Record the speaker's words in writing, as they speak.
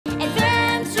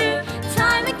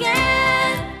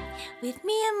with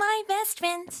me and my best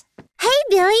friends. Hey,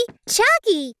 Billy,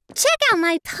 Chucky, check out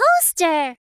my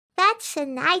poster. That's a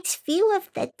nice view of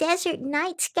the desert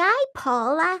night sky,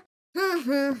 Paula.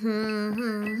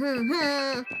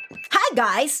 Hi,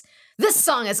 guys. This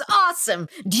song is awesome.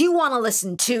 Do you want to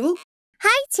listen too?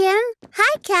 Hi, Tim.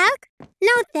 Hi, Calc.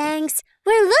 No, thanks.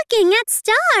 We're looking at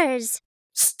stars.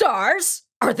 Stars?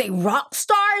 Are they rock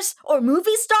stars or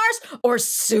movie stars or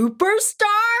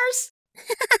superstars?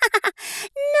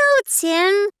 No,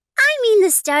 Tim. I mean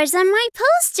the stars on my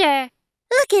poster.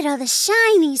 Look at all the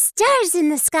shiny stars in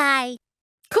the sky.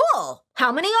 Cool.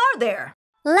 How many are there?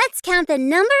 Let's count the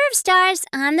number of stars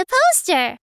on the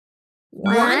poster.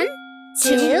 1,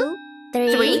 2,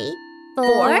 3,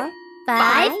 4,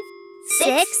 5,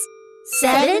 6,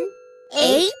 7,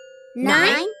 8,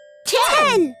 9,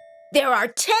 10. There are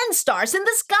 10 stars in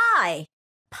the sky.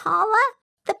 Paula,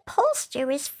 the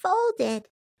poster is folded.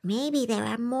 Maybe there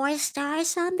are more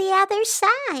stars on the other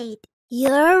side.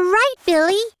 You're right,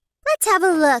 Billy. Let's have a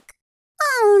look.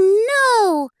 Oh,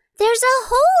 no! There's a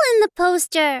hole in the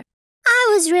poster. I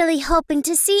was really hoping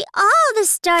to see all the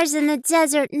stars in the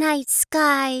desert night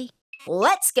sky.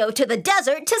 Let's go to the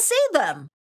desert to see them.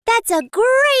 That's a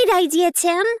great idea,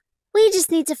 Tim. We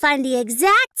just need to find the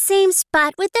exact same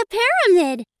spot with the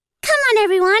pyramid. Come on,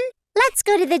 everyone. Let's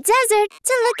go to the desert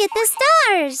to look at the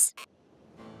stars.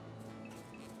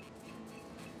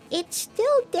 It's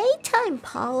still daytime,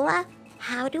 Paula.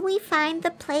 How do we find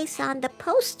the place on the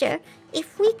poster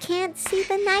if we can't see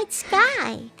the night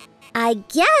sky? I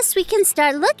guess we can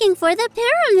start looking for the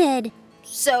pyramid.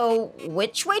 So,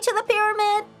 which way to the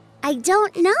pyramid? I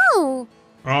don't know.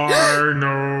 I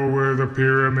know where the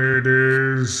pyramid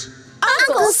is.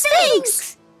 Uncle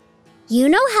Sphinx! You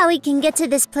know how we can get to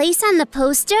this place on the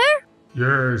poster?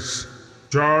 Yes,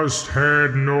 just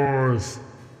head north.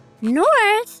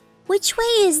 North? Which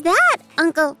way is that,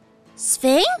 Uncle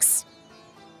Sphinx?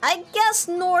 I guess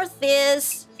north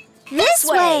is... This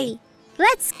way!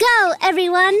 Let's go,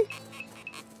 everyone!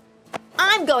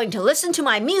 I'm going to listen to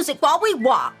my music while we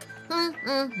walk.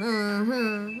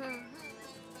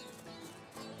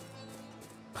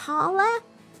 Paula,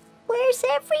 where's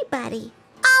everybody?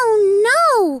 Oh,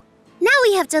 no! Now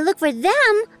we have to look for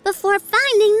them before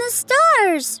finding the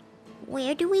stars.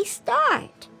 Where do we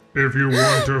start? If you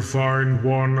want to find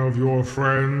one of your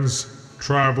friends,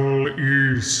 travel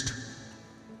east.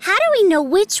 How do we know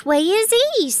which way is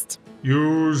east?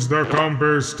 Use the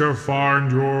compass to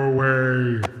find your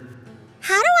way.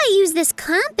 How do I use this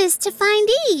compass to find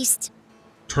east?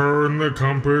 Turn the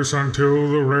compass until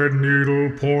the red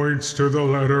needle points to the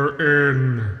letter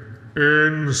N.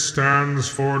 N stands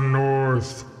for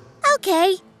north.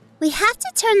 Okay, we have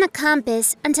to turn the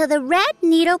compass until the red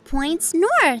needle points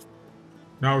north.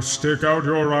 Now stick out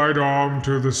your right arm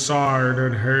to the side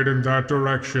and head in that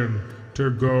direction to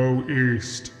go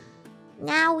east.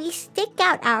 Now we stick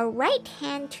out our right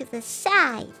hand to the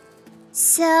side.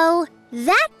 So,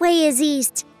 that way is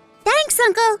east. Thanks,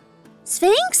 Uncle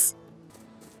Sphinx.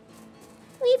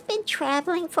 We've been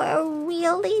traveling for a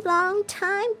really long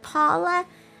time, Paula.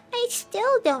 I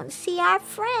still don't see our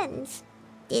friends.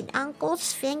 Did Uncle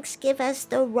Sphinx give us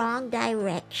the wrong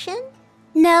direction?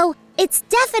 No, it's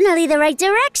definitely the right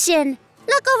direction.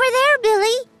 Look over there,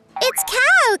 Billy. It's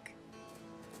Calc.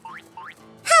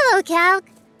 Hello, Calc.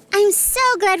 I'm so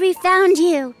glad we found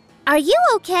you. Are you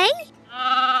okay?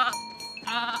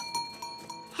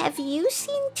 Have you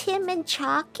seen Tim and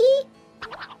Chalky?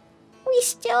 We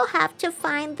still have to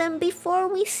find them before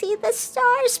we see the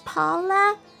stars,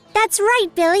 Paula. That's right,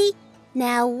 Billy.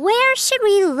 Now, where should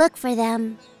we look for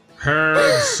them?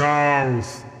 Head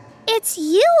south. It's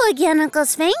you again, Uncle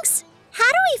Sphinx. How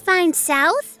do we find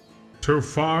south? To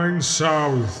find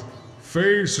south,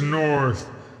 face north,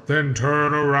 then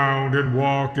turn around and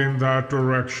walk in that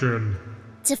direction.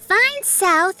 To find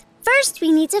south, first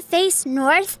we need to face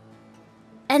north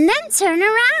and then turn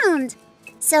around.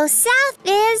 So south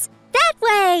is that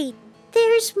way.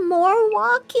 There's more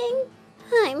walking?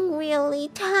 I'm really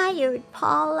tired,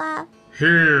 Paula.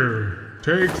 Here,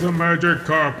 take the magic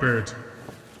carpet.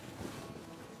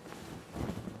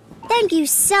 Thank you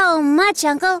so much,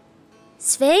 Uncle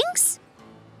Sphinx.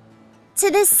 To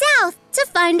the south to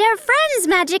find our friend's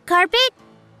magic carpet.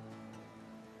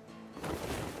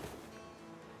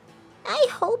 I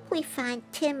hope we find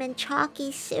Tim and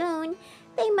Chalky soon.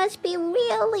 They must be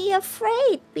really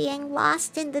afraid being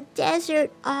lost in the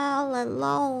desert all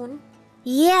alone.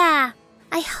 Yeah,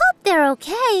 I hope they're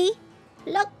okay.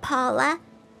 Look, Paula,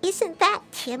 isn't that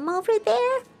Tim over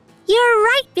there? You're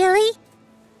right, Billy.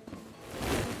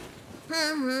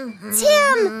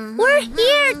 Tim! We're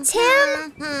here,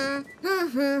 Tim!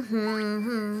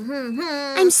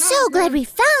 I'm so glad we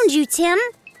found you, Tim.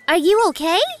 Are you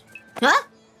okay? Huh?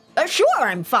 Sure,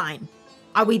 I'm fine.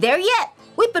 Are we there yet?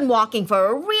 We've been walking for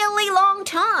a really long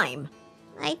time.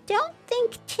 I don't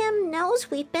think Tim knows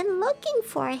we've been looking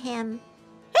for him.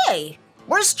 Hey,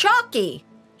 where's Chalky?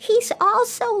 He's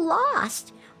also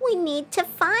lost. We need to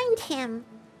find him.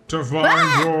 To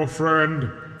find your friend,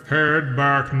 head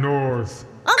back north.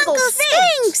 Uncle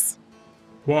Sphinx!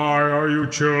 Why are you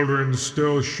children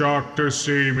still shocked to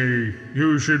see me?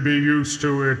 You should be used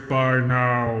to it by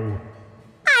now.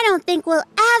 I don't think we'll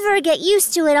ever get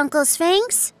used to it, Uncle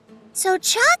Sphinx. So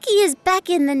Chalky is back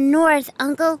in the north,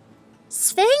 Uncle.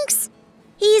 Sphinx?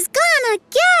 He's gone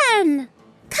again!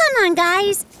 Come on,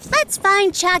 guys. Let's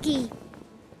find Chalky.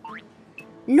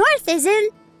 North is in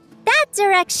that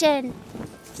direction.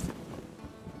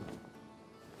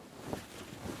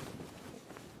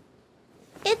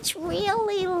 It's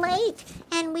really late,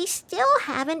 and we still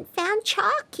haven't found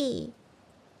Chalky.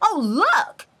 Oh,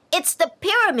 look! It's the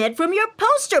pyramid from your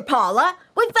poster, Paula.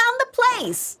 We found the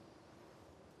place.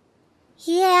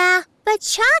 Yeah, but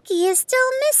Chalky is still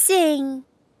missing.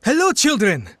 Hello,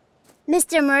 children.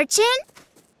 Mr. Merchant?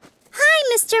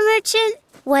 Hi, Mr. Merchant.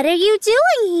 What are you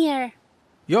doing here?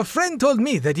 Your friend told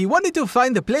me that he wanted to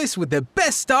find the place with the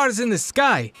best stars in the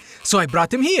sky, so I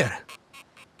brought him here.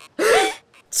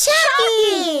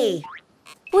 Chalky!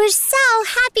 We're so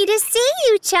happy to see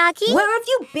you, Chalky. Where have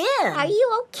you been? Are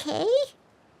you okay?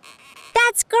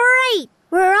 That's great.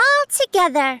 We're all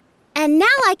together. And now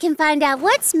I can find out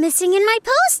what's missing in my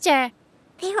poster.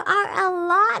 There are a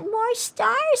lot more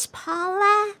stars,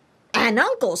 Paula. And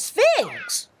Uncle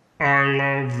Sphinx. I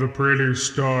love the pretty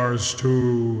stars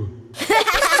too.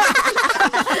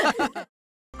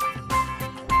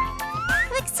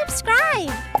 Click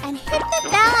subscribe and hit the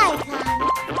bell icon.